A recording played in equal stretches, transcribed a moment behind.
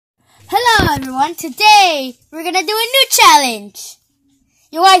Hello everyone, today we're gonna do a new challenge.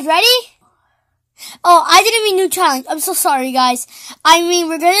 You guys ready? Oh, I didn't mean new challenge. I'm so sorry guys. I mean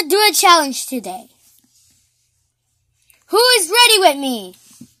we're gonna do a challenge today. Who is ready with me?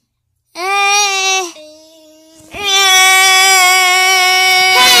 Hey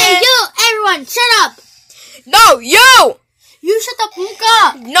you, everyone, shut up. No, you! You shut the fuck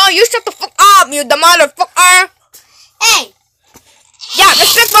up. No, you shut the fuck up, you the motherfucker! Hey! Yeah,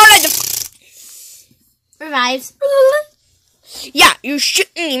 respect more like the Revives. Yeah, you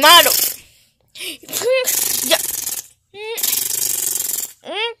shitting me, mother. Yeah.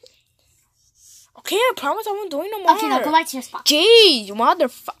 Okay, I promise I won't do it no more. Okay, now go back to your spot. Jeez, you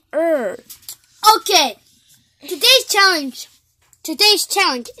motherfucker. Okay. Today's challenge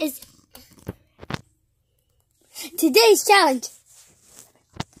is the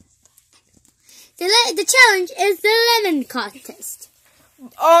challenge is the lemon contest.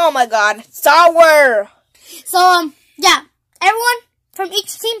 Oh my god, sour. So yeah, everyone from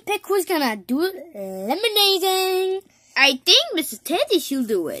each team pick who's gonna do lemonading. I think Mrs. Teddy should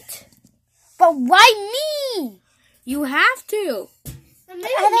do it. But why me? You have to. I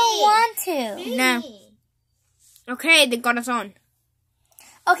don't want to. No. Okay, they got us on.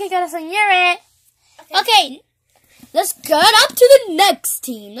 Okay, got on you're it. Okay, let's get up to the next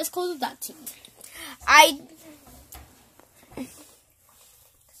team. Let's go to that team.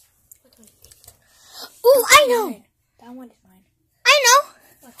 Ooh, I know. That one is mine. I know.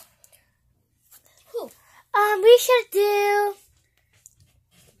 What? Who? We should do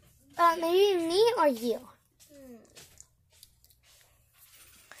maybe me or you.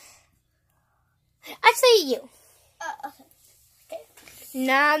 Actually, you. Okay.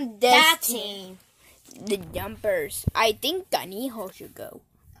 Now this team. The jumpers. I think Canijo should go.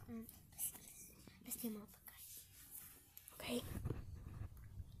 Okay.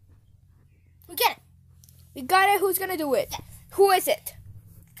 We get it. We got it. Who's gonna do it? Yes. Who is it?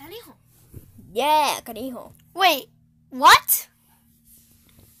 Canijo. Yeah, Canijo. Wait, what?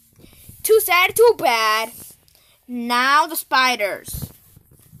 Too sad, too bad. Now the spiders.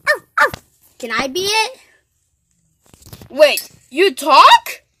 Arf, arf. Can I be it? Wait, you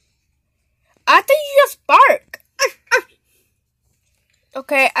talk? I think you just bark. Arf, arf.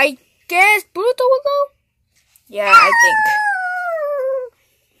 Okay, I guess Bruto will go? Yeah, I think.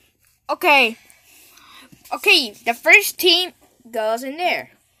 Okay, the first team goes in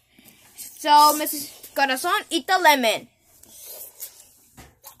there. So, Mrs. Corazon, eat the lemon.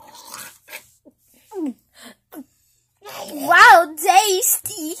 Wow,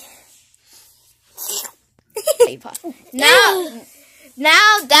 tasty.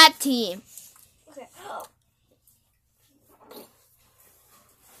 Now that team. Okay.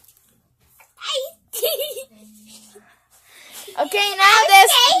 Okay,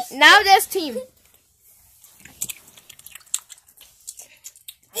 now this team.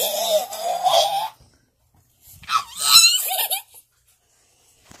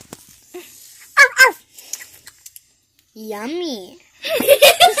 Yummy.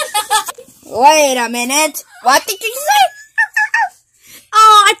 Wait a minute. What did you say?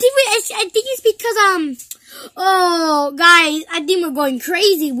 Oh, I think it's because oh guys, I think we're going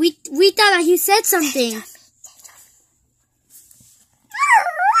crazy. We thought that he said something.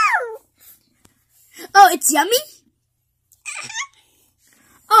 Oh, it's yummy?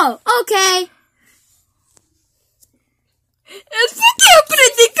 Oh, okay. Es que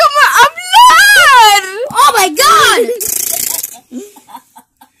aprendí cómo hablar. Oh my god!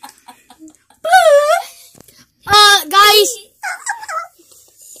 Guys.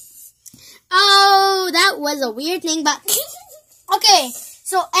 Oh, that was a weird thing, but okay.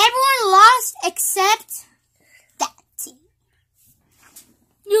 So everyone lost except that team.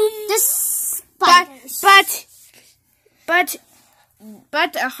 The spiders.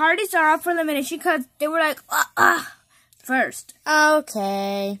 But Hardys are up for elimination because they were like, first.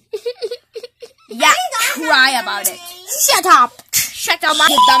 Okay. Yeah, cry about it. Shut up. Shut up,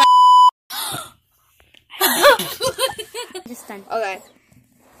 you dumb. Just done. Okay.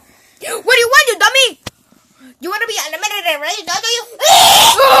 What do you want, you dummy? You want to be eliminated, right? Don't you?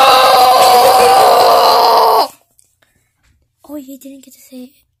 Oh, you didn't get to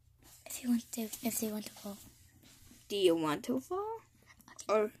say if they want to fall. Do you want to fall?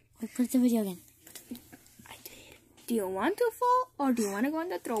 Or Wait, put the video again. I did. Do you want to fall or do you want to go in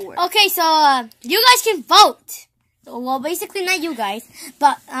the thrower? Okay, so you guys can vote. Well, basically not you guys,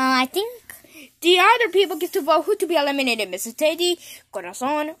 but I think the other people get to vote who to be eliminated, Mrs. Teddy,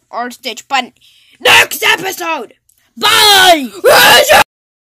 Corazon, or Stitch. But next episode, bye!